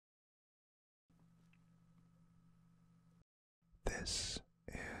This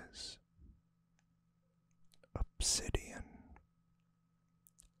is Obsidian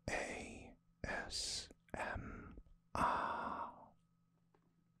ASMR.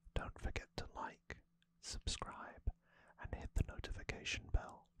 Don't forget to like, subscribe, and hit the notification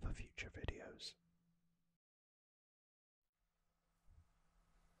bell for future videos.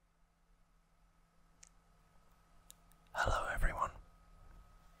 Hello everyone,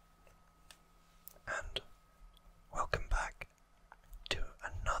 and welcome back to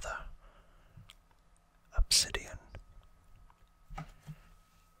another Obsidian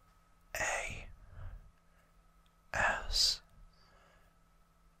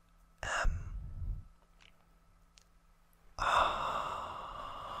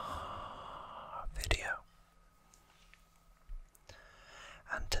video.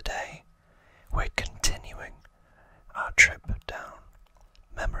 And today we're continuing our trip down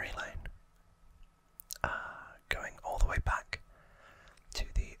memory lane, going all the way back to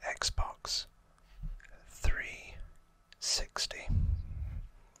the Xbox 360.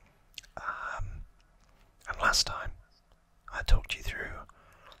 And last time I talked you through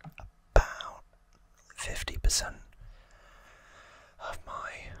about 50% of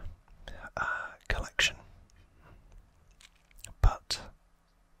my collection, but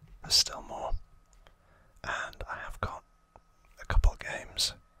there's still more, and I have got a couple of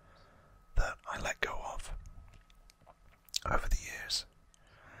games that I let go of over the years,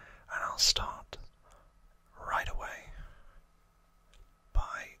 and I'll start right away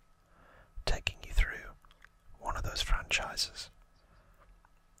by taking you through one of those franchises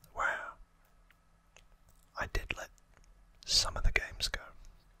where I did let some of the games go.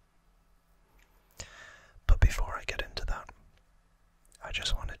 But before I get into that, I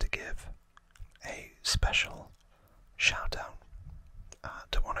just wanted to give a special shout out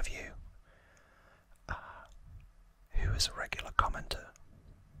to one of you who is a regular commenter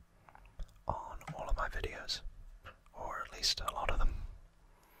on all of my videos, or at least a lot of them,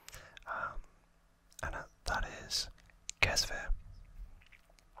 and that is Kesver,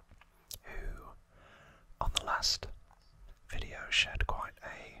 who on the last video shared quite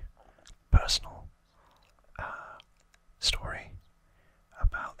a personal story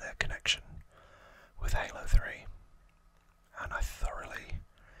about their connection with Halo 3, and I thoroughly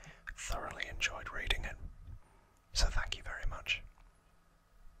enjoyed reading it, so thank you very much.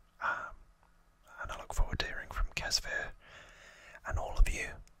 And I look forward to hearing from Kesver and all of you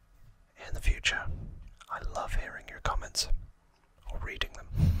in the future. I love hearing your comments, or reading them,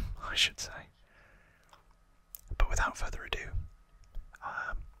 I should say. But without further ado,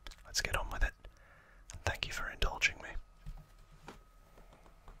 let's get on with it, and thank you for indulging me.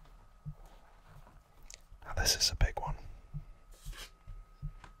 Now this is a big one.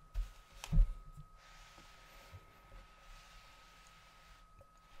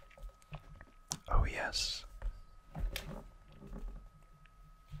 Oh yes.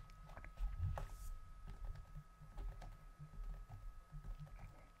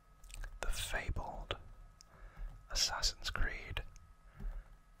 The fabled Assassin's Creed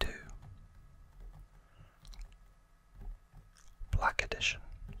 2 Black Edition.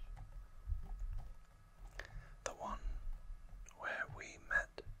 The one where we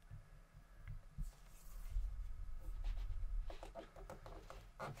met.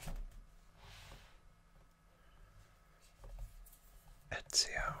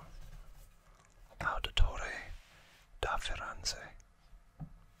 Ezio Auditore da Firenze.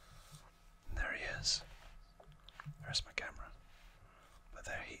 And there he is. There's my camera. But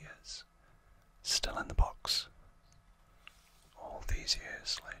there he is. Still in the box. All these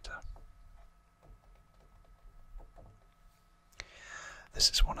years later. This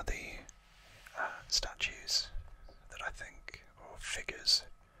is one of the statues that I think, or figures,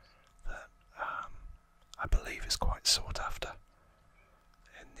 that I believe is quite sought after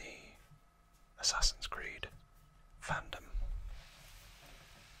in the Assassin's Creed fandom.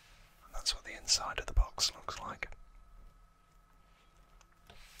 And that's what the inside of the box looks like.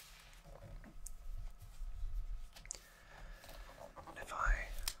 And if I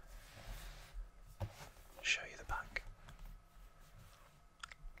show you the back.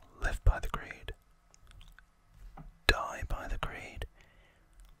 Live by the creed. Die by the creed.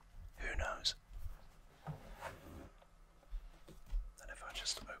 Who knows? And if I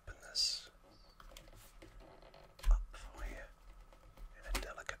just open this up for you in a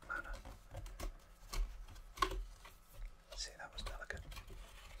delicate manner.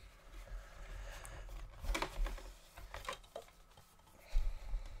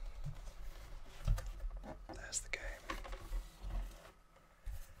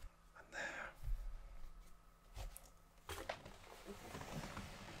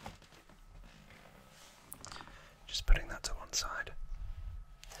 Just putting that to one side.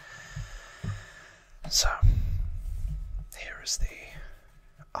 So, here is the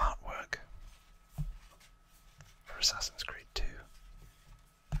artwork for Assassin's Creed 2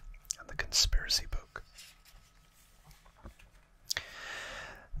 and the conspiracy book.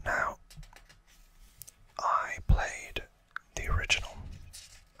 Now, I played the original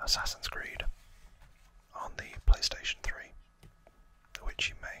Assassin's Creed on the PlayStation 3, which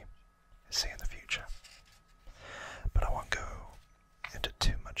you may see in the future, but I won't go into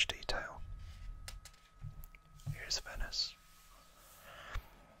too much detail. Here's Venice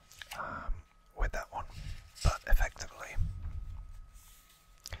with that one, but effectively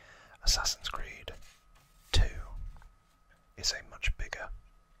Assassin's Creed 2 is a much bigger,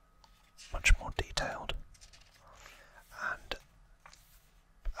 much more detailed and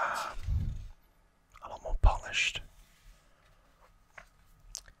a lot more polished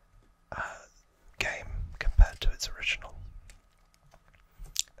game compared to its original.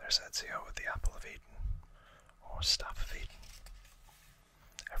 There's Ezio with the Apple of Eden, or Staff of Eden.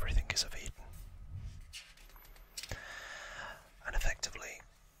 Everything is of Eden. And effectively,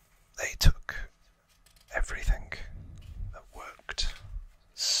 they took everything that worked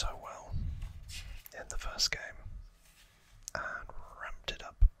so well in the first game and ramped it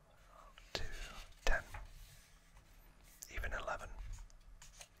up to 10, even 11,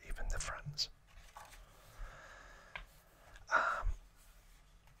 even the friends.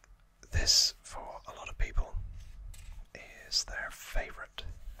 This, for a lot of people, is their favourite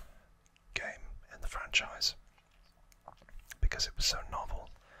game in the franchise because it was so novel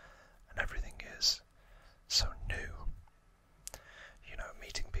and everything is so new. You know,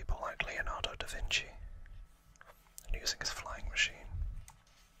 meeting people like Leonardo da Vinci and using his flying machine,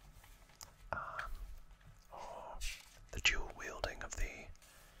 or the dual wielding of the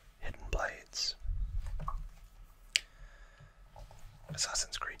hidden blades.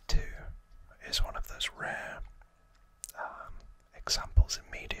 Assassin's Creed 2 is one of those rare examples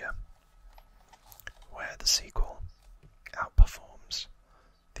in media where the sequel outperforms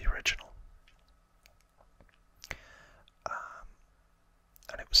the original.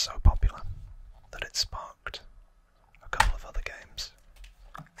 And it was so popular that it sparked a couple of other games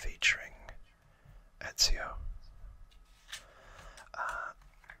featuring Ezio,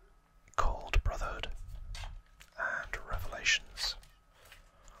 called Brotherhood and Revelations.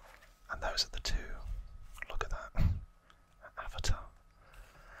 And those are the two, look at that, avatar,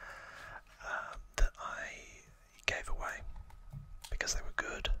 that I gave away because they were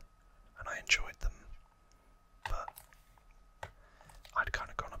good and I enjoyed them, but I'd kind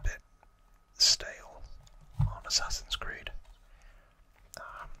of gone a bit stale on Assassin's Creed,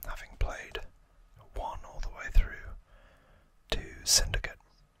 having played 1 all the way through to Syndicate,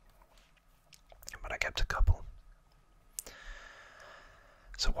 but I kept a couple.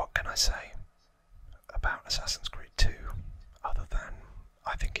 So what can I say about Assassin's Creed 2 other than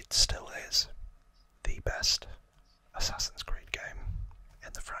I think it still is the best Assassin's Creed game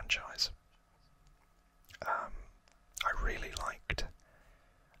in the franchise. I really liked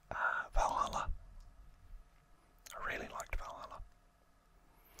Valhalla. I really liked Valhalla.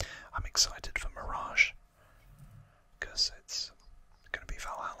 I'm excited for Mirage because it's going to be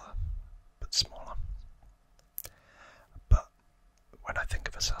Valhalla but smaller. But when I think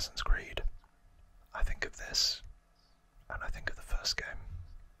of Assassin's Creed, I think of this, and I think of the first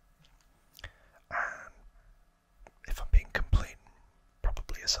game. And if I'm being complete,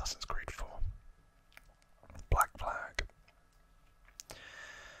 probably Assassin's Creed 4. Black Flag.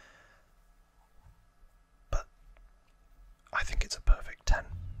 But I think it's a perfect 10. It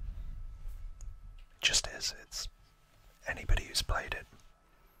just is. It's anybody who's played it,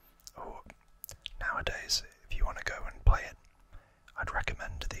 or nowadays, if you want to go and play it, I'd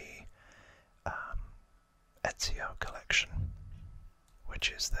recommend the Ezio collection,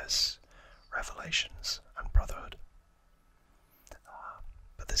 which is this Revelations and Brotherhood.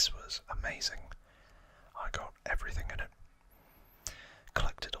 But this was amazing. I got everything in it.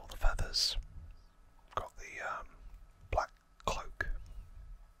 Collected all the feathers. Got the black cloak.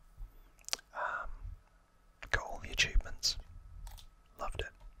 Got all the achievements. Loved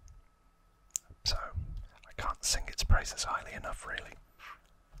it. So I can't sing its praises highly enough, really.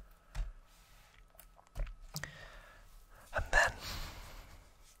 And then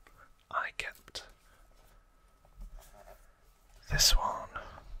I kept this one.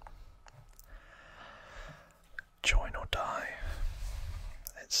 Join or die.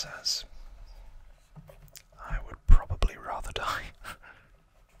 It says I would probably rather die.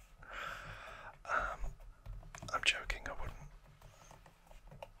 I'm joking, I wouldn't.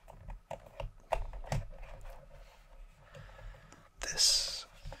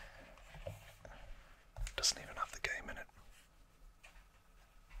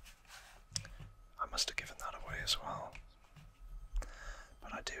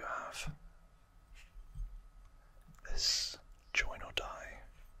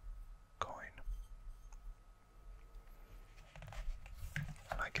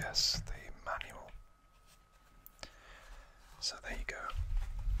 guess, the manual. So there you go.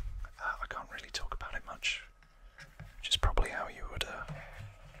 I can't really talk about it much, which is probably how you would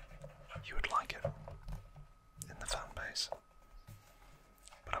like it in the fan base.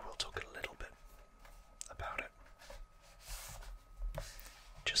 But I will talk a little bit about it,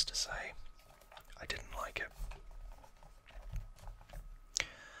 just to say I didn't like it.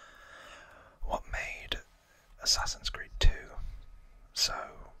 What made Assassin's Creed 2 so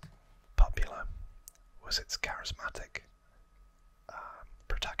popular was its charismatic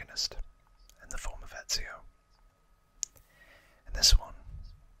protagonist in the form of Ezio. In this one,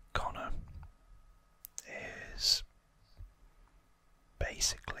 Connor is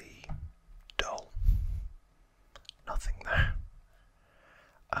basically dull. Nothing there.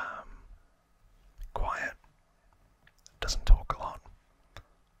 Quiet, doesn't talk a lot,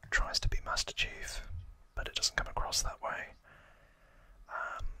 tries to be Master Chief, but it doesn't come across that way.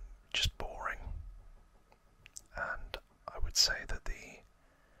 Just boring. And I would say that the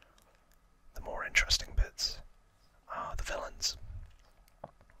more interesting bits are the villains,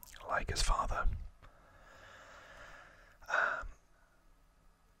 like his father. I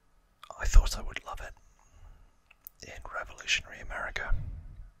thought I would love it in revolutionary America.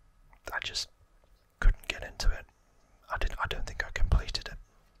 I just couldn't get into it. I don't think I completed it,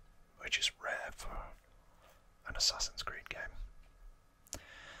 which is rare for an Assassin's Creed game.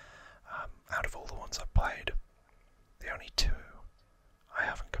 Out of all the ones I've played, the only two I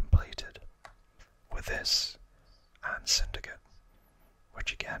haven't completed were this and Syndicate,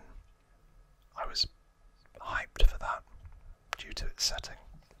 which again, I was hyped for that due to its setting,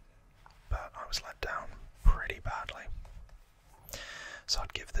 but I was let down pretty badly. So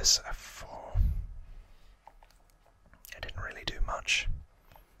I'd give this a 4. It didn't really do much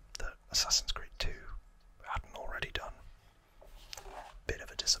that Assassin's Creed 2 hadn't already done. Bit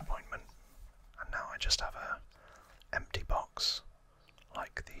of a disappointment, and now I just have a empty box,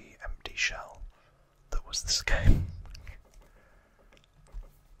 like the empty shell that was this game.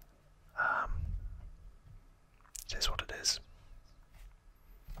 It is what it is.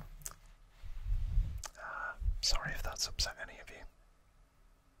 Sorry if that's upset any of you.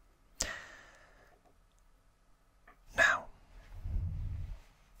 Now,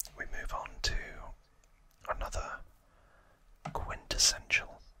 we move on to another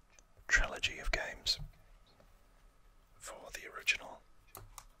quintessential trilogy of games for the original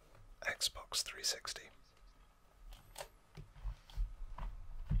Xbox 360.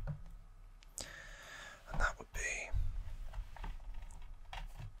 And that would be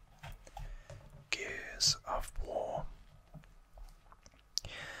Gears of War.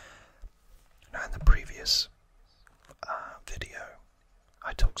 Now, in the previous video,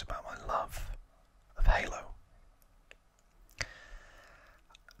 I talked about my love of Halo.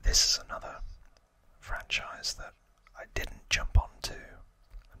 This is another franchise that I didn't jump onto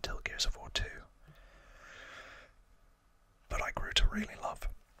until Gears of War 2, but I grew to really love.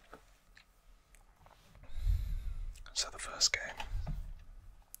 So the first game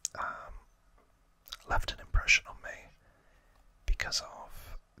left an impression on me because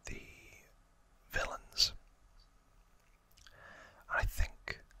of the villains. I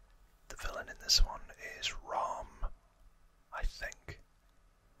think the villain in this one is Rom, I think.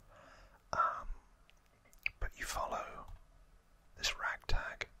 But you follow this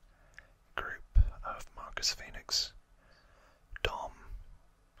ragtag group of Marcus Phoenix, Dom,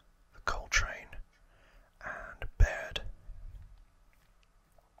 the Coltrane, and Baird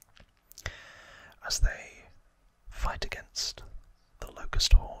as they fight against the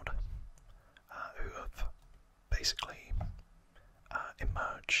Locust Horde, who have basically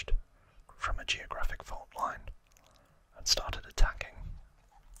emerged from a geographic fault line and started attacking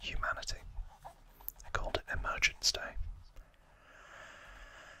humanity. They called it Emergence Day.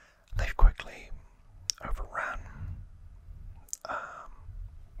 They've quickly overran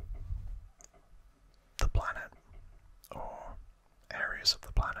the planet, or areas of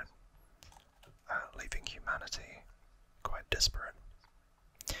the planet, leaving humanity quite disparate.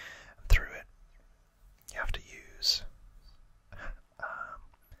 And through it, you have to use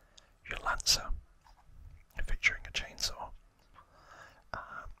your Lancer, featuring a chainsaw,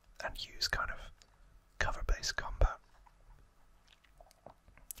 and use kind of cover-based combat,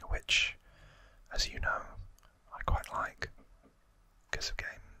 which, as you know, I quite like because of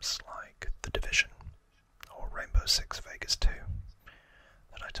games like The Division or Rainbow Six Vegas 2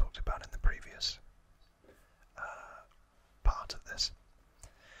 that I talked about in the previous part of this.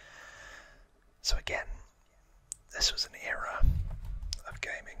 So again, this was an era of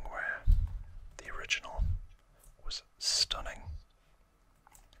gaming where the original was stunning,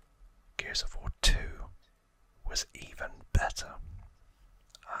 Gears of War 2 was even better.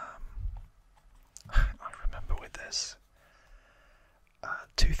 I remember with this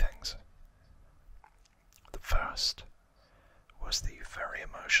two things. The first was the very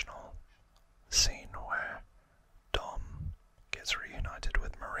emotional scene where Dom gets reunited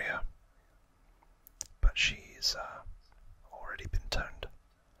with Maria, but she's already been turned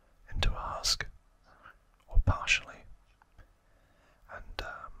into a husk, or partially, and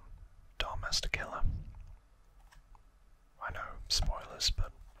Dom has to kill her. I know, spoilers,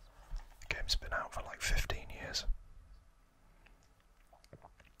 but the game's been out for like 15 years.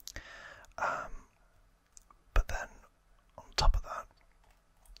 But then, on top of that,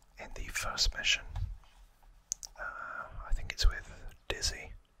 in the first mission, I think it's with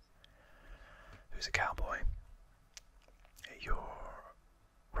Dizzy, who's a cowboy. You're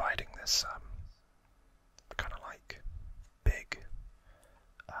riding this kind of like big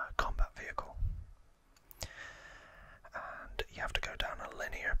combat vehicle, and you have to go down a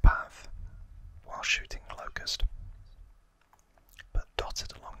linear path while shooting a locust. But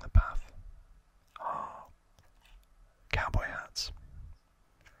dotted along the path are cowboy hats,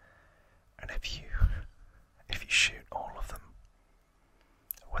 and if you shoot all of them,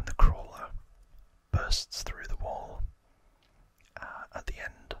 when the crawler bursts through the wall at the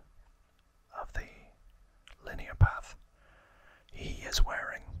end of the linear path, he is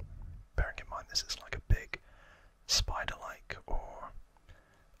wearing, bearing in mind this is like a big spider-like or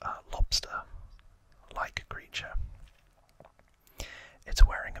lobster-like creature, it's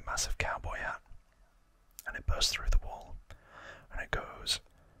wearing a massive cowboy hat, and it bursts through the wall, and it goes,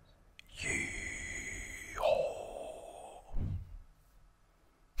 yee-haw.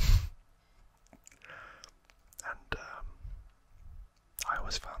 And I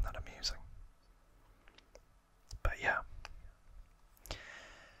always found that amusing. But yeah,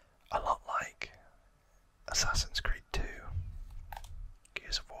 a lot like Assassin's Creed 2,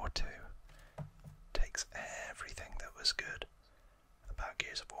 Gears of War 2 takes everything that was good about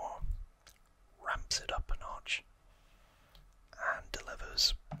Gears of War, ramps it up a notch, and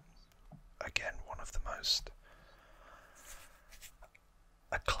delivers, again, one of the most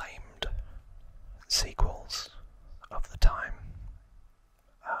acclaimed sequels of the time,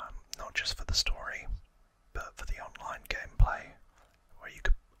 not just for the story, but for the online gameplay, where you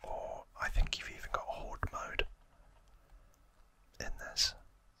could, or I think you've even got Horde mode in this,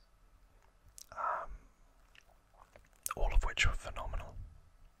 all of which were phenomenal.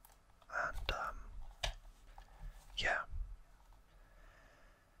 And yeah,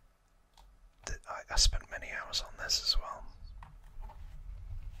 I spent many hours on this as well.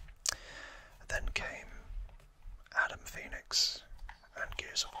 Then came Adam Phoenix and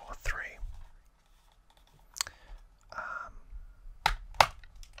Gears of War 3.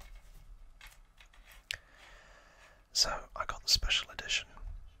 So I got the special edition,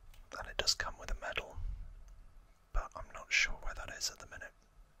 and it does come with a medal, but I'm not sure where that is at the minute.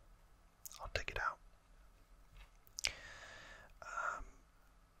 I'll dig it out.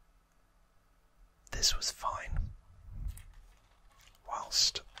 This was fine,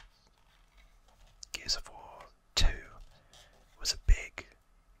 whilst Gears of War 2 was a big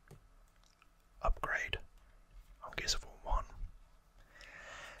upgrade on Gears of War 1.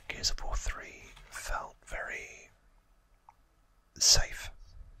 Gears of War 3 felt very safe.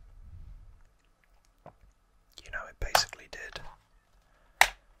 You know, it basically did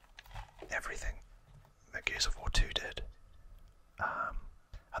everything that Gears of War 2 did.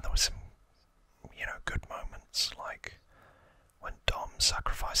 And there were some, you know, good moments, like when Dom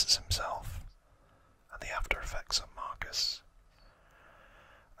sacrifices himself and the after effects on Marcus.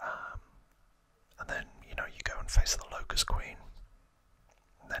 And then, you know, you go and face the Locust Queen,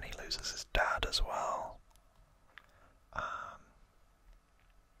 and then he loses his dad as well.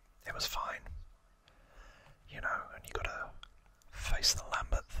 It was fine, you know, and you gotta face the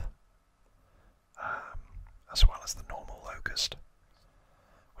Lambeth, as well as the normal Locust,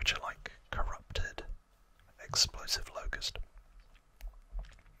 which are like corrupted, explosive Locust.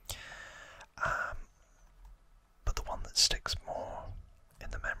 But the one that sticks more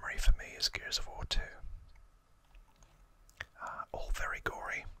in the memory for me is Gears of War 2. All very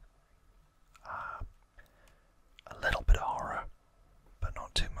gory, a little bit of horror, but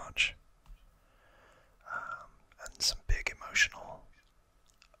not too much, and some big emotional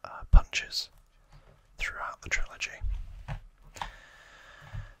punches throughout the trilogy.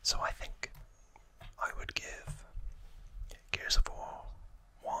 So I think I would give Gears of War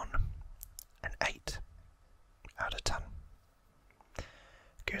 1 an 8 out of 10.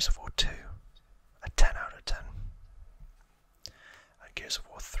 Gears of War 2 a 10 out of 10. And Gears of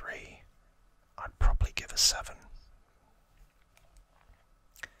War 3 I'd probably give a 7.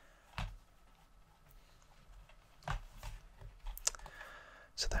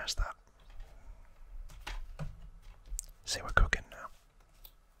 So there's that. See, we're cooking now.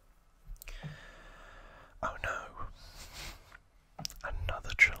 Oh no.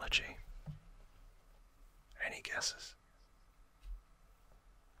 Another trilogy. Any guesses?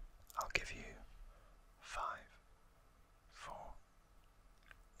 I'll give you 5, 4,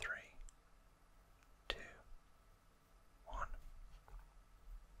 3, 2, 1.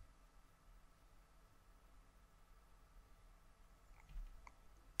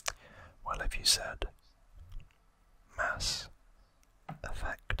 Well, if you said Mass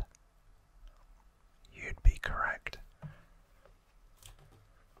Effect, you'd be correct.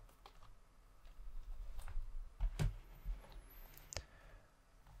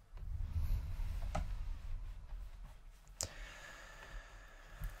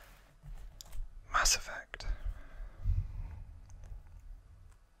 Mass Effect.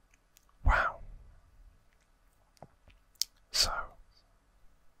 Wow. So,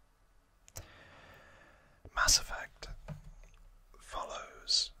 Mass Effect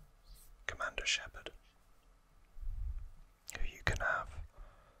follows Commander Shepard, who you can have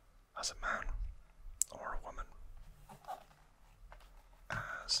as a man or a woman,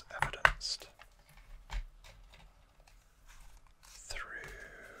 as evidenced through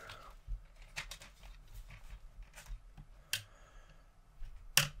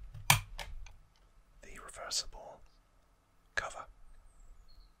the reversible cover.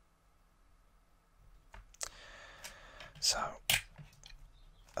 So,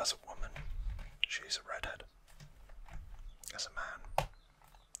 as a woman, she's a redhead. As a man,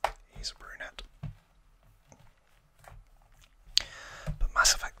 he's a brunette. But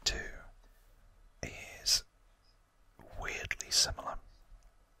Mass Effect 2 is weirdly similar,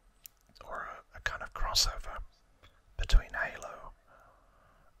 or a kind of crossover between Halo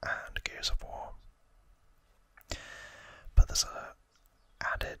and Gears of War. But there's a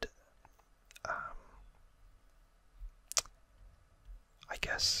added, I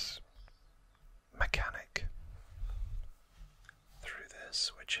guess, mechanic through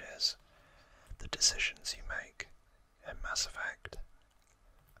this, which is the decisions you make in Mass Effect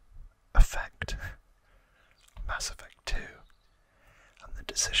affect Mass Effect 2, and the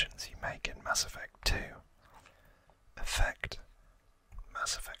decisions you make in Mass Effect 2 affect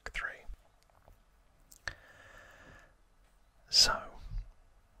Mass Effect 3. So,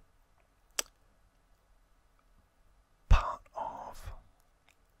 part of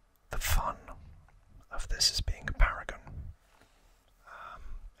the fun of this is being a paragon,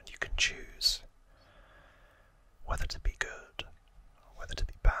 and you can choose whether to be good or whether to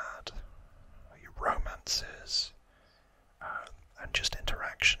be bad, or your romances, and just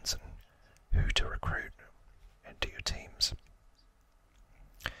interactions and who to recruit into your teams.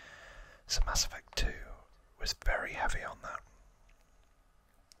 So Mass Effect 2 was very heavy on that.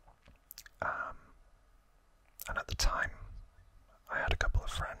 And at the time, I had a couple of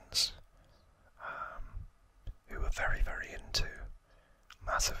friends who were very, very into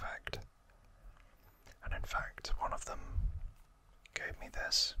Mass Effect. And in fact, one of them gave me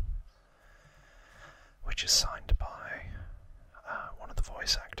this, which is signed by one of the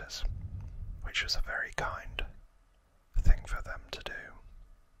voice actors, which was a very kind thing for them to do.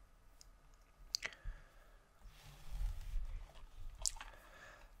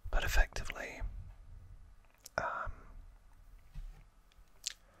 But effectively,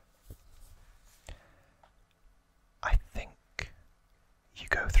 I think you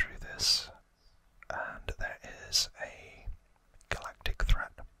go through this and there is a galactic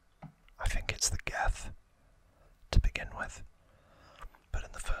threat. I think it's the Geth to begin with, but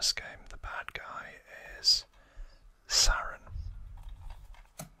in the first game the bad guy is Saren,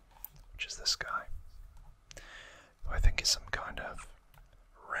 which is this guy, who I think is some kind of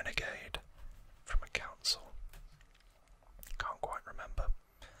renegade from a council. Can't quite remember,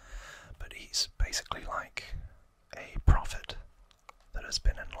 but he's basically like a prophet that has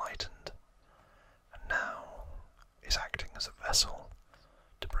been enlightened and now is acting as a vessel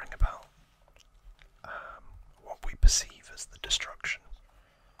to bring about what we perceive as the destruction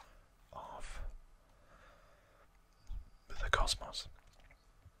of the cosmos,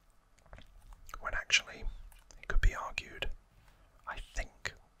 when actually it could be argued, I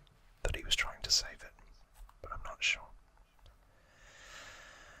think, that he was trying to save it, but I'm not sure.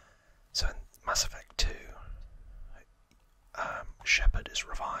 So in Mass Effect 2, Shepard is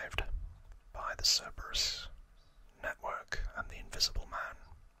revived by the Cerberus network and the Invisible Man,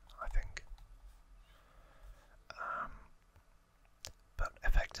 I think. But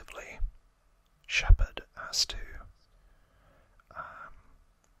effectively,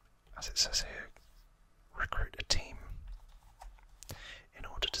 as it says here, recruit a team in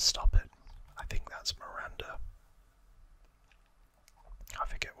order to stop it. I think that's Miranda. I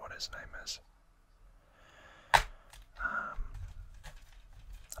forget what his name is.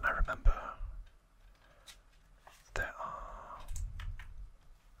 And I remember there are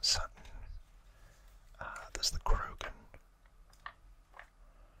certain, there's the Krogan,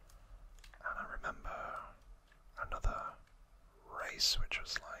 and I remember another race which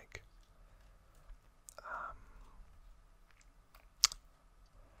was like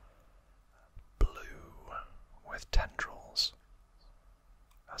blue with tendrils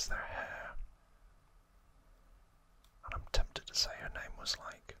as their hair, and I'm tempted to say her name was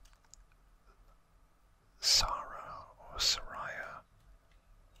like Sarah or Soraya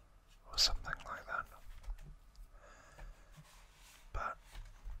or something like that, but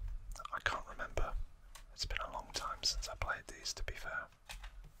I can't remember. It's been a long time since I played these, to be fair.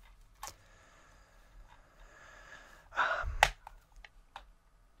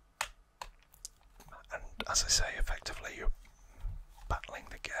 And as I say, effectively you're battling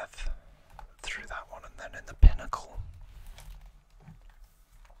the Geth through that one, and then in the pinnacle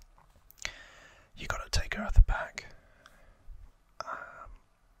you got to take her at the back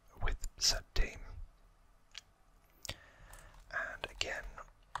with said team, and again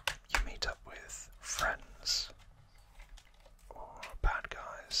you meet up with friends or bad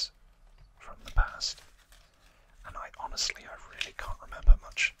guys from the past, and I really can't remember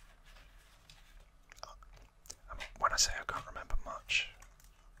much. When I say I can't remember much,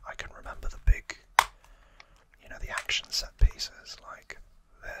 I can remember the big, the action set pieces like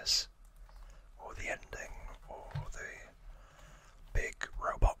this, or the ending, or the big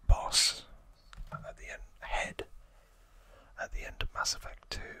robot boss at the end, at the end of Mass Effect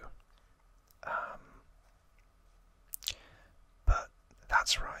 2. But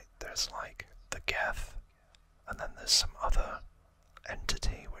that's right, there's like the Geth, and then there's some other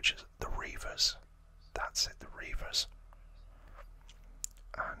entity, which is the Reavers. That's it, the Reavers.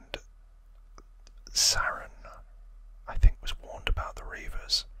 And Saren, I think, was warned about the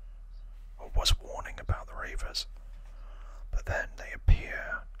Reavers, or was warning about the Reavers, but then they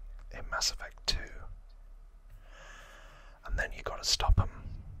appear in Mass Effect 2, and then you got to stop them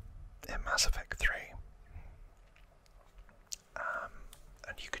in Mass Effect 3,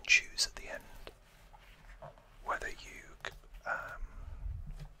 and you can choose at the end whether you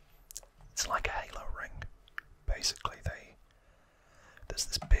it's like a Halo ring, basically. There's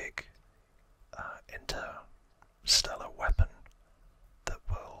this big interstellar weapon that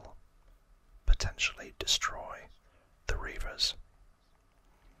will potentially destroy the Reavers,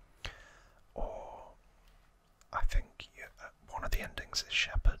 or I think one of the endings is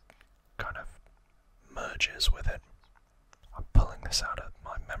Shepard kind of merges with it. I'm pulling this out of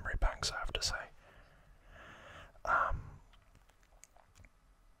my memory banks, I have to say.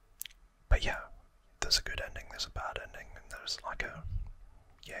 But yeah, there's a good ending, there's a bad ending, and there's like a,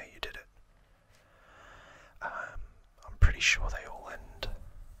 yeah, you did it. I'm pretty sure they all end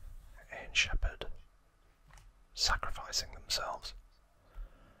in Shepard sacrificing themselves.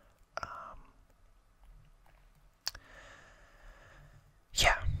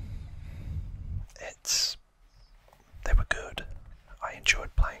 Yeah, they were good. I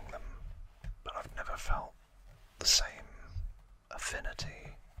enjoyed playing them, but I've never felt the same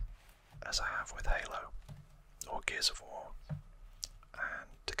affinity as I have with Halo or Gears of War. And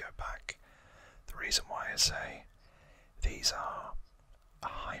to go back, the reason why I say these are a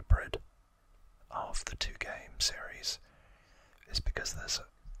hybrid of the two game series is because there's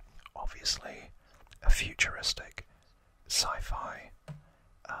obviously a futuristic sci-fi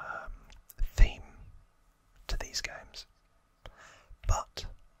theme to these games, but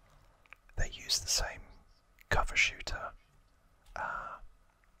they use the same cover shooter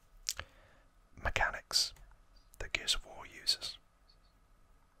mechanics that Gears of War uses.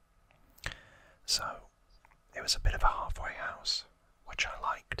 So it was a bit of a halfway house, which I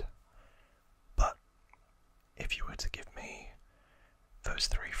liked, but if you were to give me those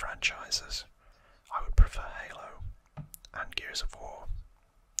three franchises, I would prefer Halo and Gears of War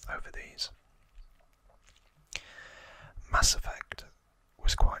over these. Mass Effect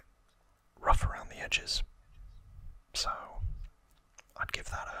was quite rough around the edges, so I'd give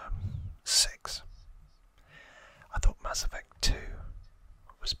that a 6. I thought Mass Effect 2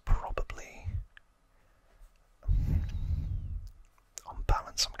 was probably, on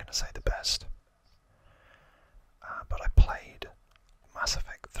balance, I'm going to say the best. But I played Mass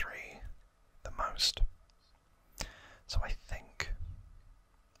Effect 3 the most, so I think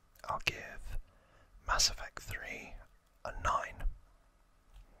I'll give Mass Effect 3 a 9.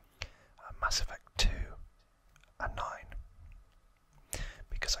 Mass Effect 2 and 9,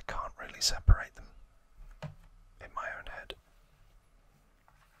 because I can't really separate them in my own head.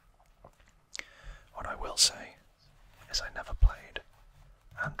 What I will say is I never played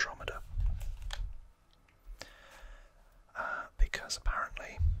Andromeda, because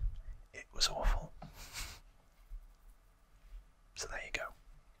apparently it was awful. So there you go.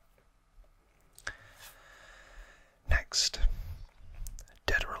 Next,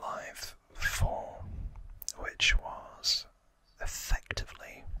 Dead or Alive 4, which was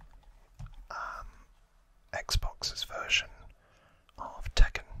effectively Xbox's version of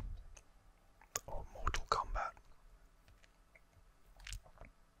Tekken or Mortal Kombat.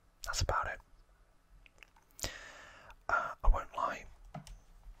 That's about it. I won't lie,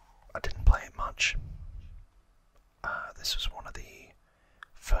 I didn't play it much. This was one of the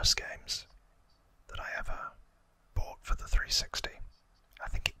first games that I ever bought for the 360. I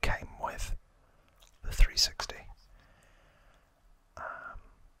think it came with the 360.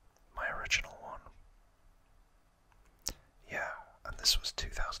 My original one. Yeah, and this was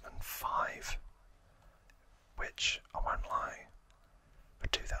 2005, which, I won't lie, for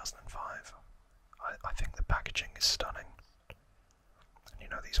 2005, I think the packaging is stunning. And you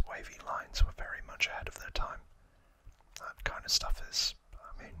know, these wavy lines were very much ahead of their time. That kind of stuff is,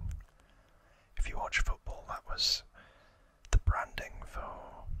 I mean, if you watch football, that was the branding for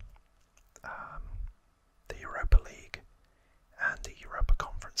the Europa League and the Europa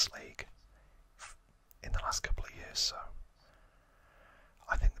Conference League in the last couple of years, so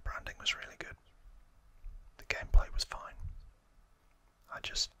I think the branding was really good. The gameplay was fine. I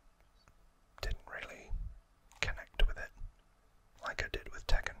just didn't really connect with it like I did with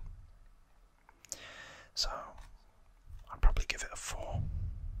Tekken. So I'd probably give it a 4,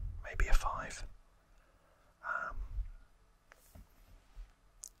 maybe a 5.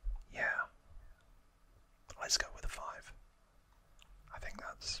 Yeah, let's go with a 5. I think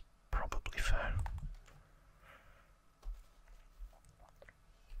that's probably fair.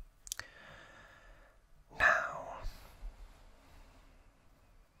 Now,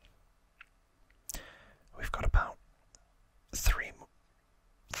 we've got about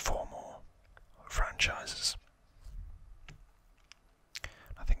 4 more franchises.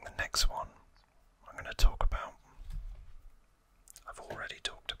 I think the next one I'm going to talk about, I've already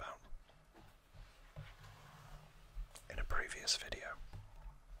talked about in a previous video.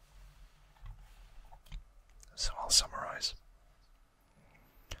 So I'll summarise.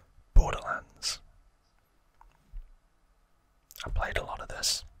 Borderlands. I played a lot of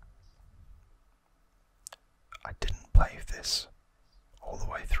this. I didn't play this all the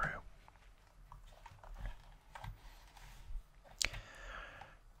way through.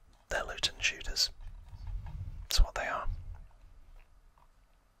 They're loot and shooters. That's what they are.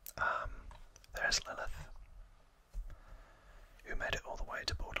 There's Lilith, who made it all the way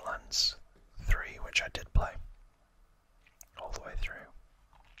to Borderlands 3, which I did play all the way through.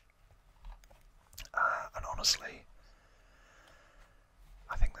 And honestly,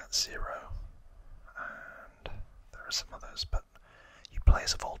 I think that's 0, and there are some others, but you play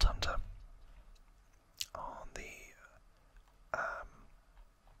as a Vault Hunter on the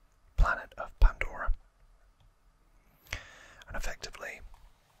planet of Pandora, and effectively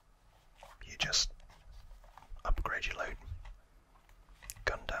you just upgrade your loot,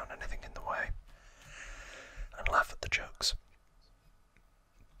 gun down anything in the way, and laugh at the jokes.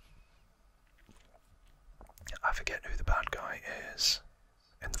 I forget who the bad guy is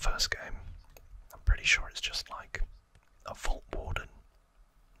in the first game. I'm pretty sure it's just like a vault warden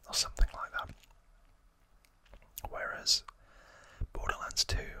or something like that. Whereas Borderlands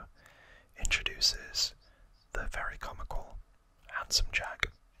 2 introduces the very comical Handsome Jack,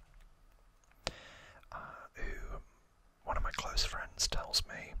 who one of my close friends tells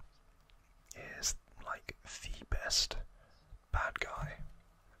me is like the best bad guy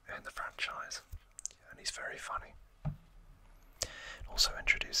in the franchise, and he's very funny. It also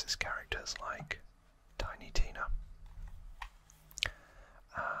introduces characters like Tiny Tina.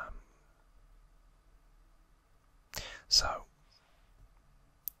 So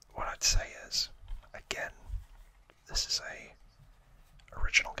what I'd say is, again, this is a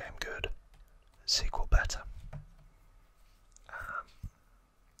original game good, sequel better.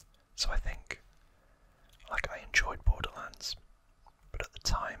 So I think, like, I enjoyed Borderlands, but at the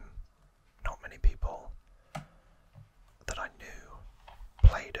time, not many people that I knew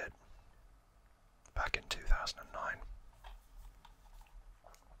played it back in 2009.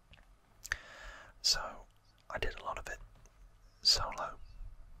 So I did a lot of it solo,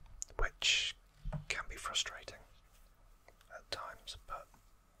 which can be frustrating at times, but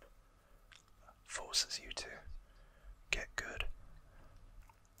forces you to get good.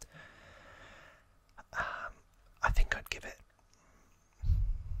 I think I'd give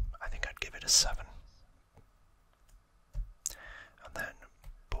it a 7. And then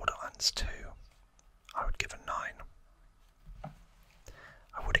Borderlands 2, I would give a 9. I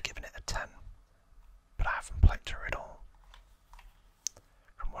would have given it a 10, but I haven't played through it all.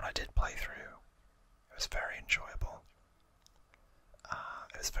 From what I did play through, it was very enjoyable.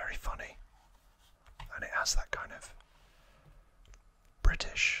 It was very funny, and it has that kind of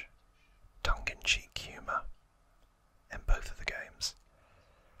British tongue-in-cheek humour in both of the games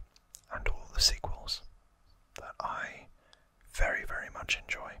and all the sequels that I very, very much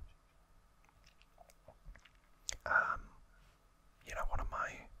enjoy. One of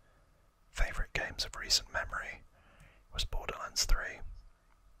my favourite games of recent memory was Borderlands 3.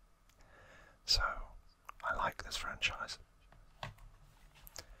 So, I like this franchise.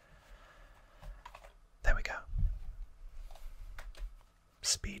 There we go.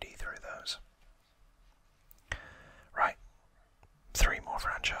 Speedy through those. Right, 3 more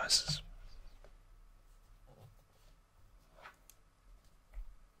franchises.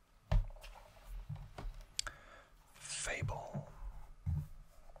 Fable.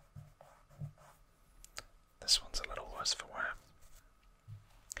 This one's a little worse for wear.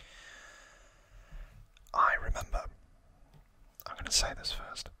 I remember, I'm going to say this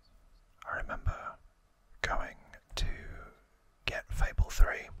first, I remember going to get Fable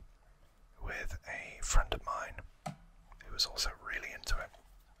 3 with a friend of mine who was also really into it,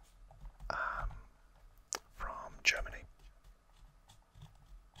 from Germany.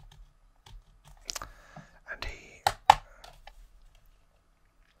 And he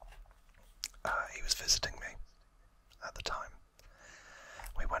was visiting me at the time.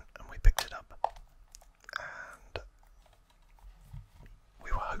 We went and we picked it up, and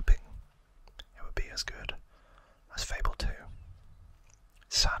we were hoping it would be as good as Fable 2.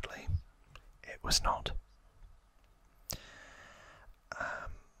 Sadly, it was not.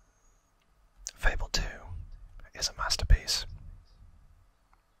 Fable 2 is a masterpiece.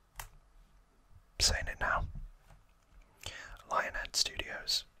 Saying it now. Lionhead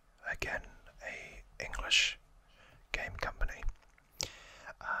Studios, again a English game company,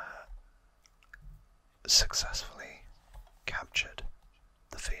 successfully captured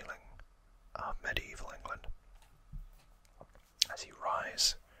the feeling of medieval England as you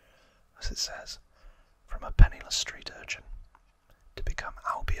rise, as it says, from a penniless street urchin to become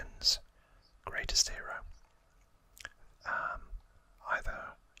Albion's greatest hero,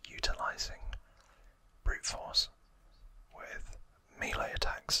 either utilising brute force with melee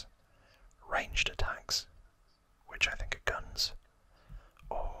attacks, ranged attacks, which I think are guns,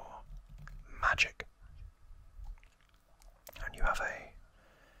 or magic. And you have a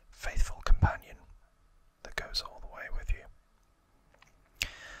faithful companion that goes all the way with you.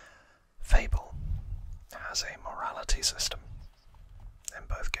 Fable has a morality system in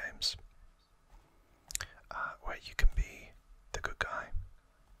both games, where you can be the good guy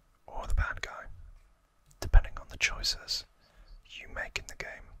or the bad guy, depending on the choices you make in the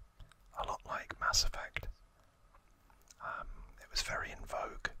game, a lot like Mass Effect. It was very in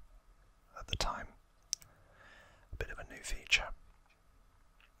vogue at the time, a bit of a new feature.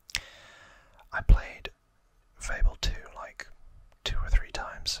 I played Fable 2 like 2 or 3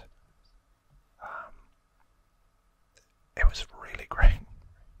 times. It was really great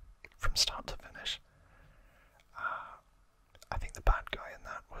from start to finish. I think the bad guy in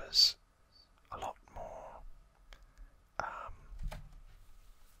that was a lot more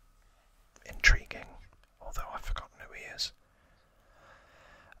intriguing, although I've forgotten who he is,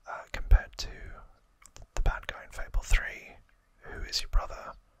 compared to the bad guy in Fable 3, who is your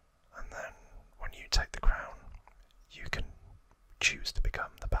brother, and then when you take the crown, you can choose to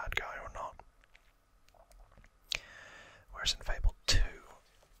become the bad guy or not. Whereas in Fable 2,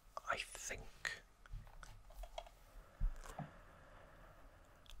 I think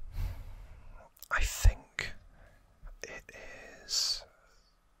it is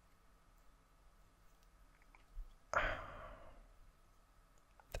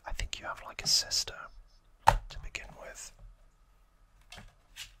I think you have like a sister to begin with,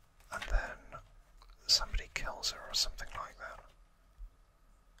 and then somebody kills her or something like that.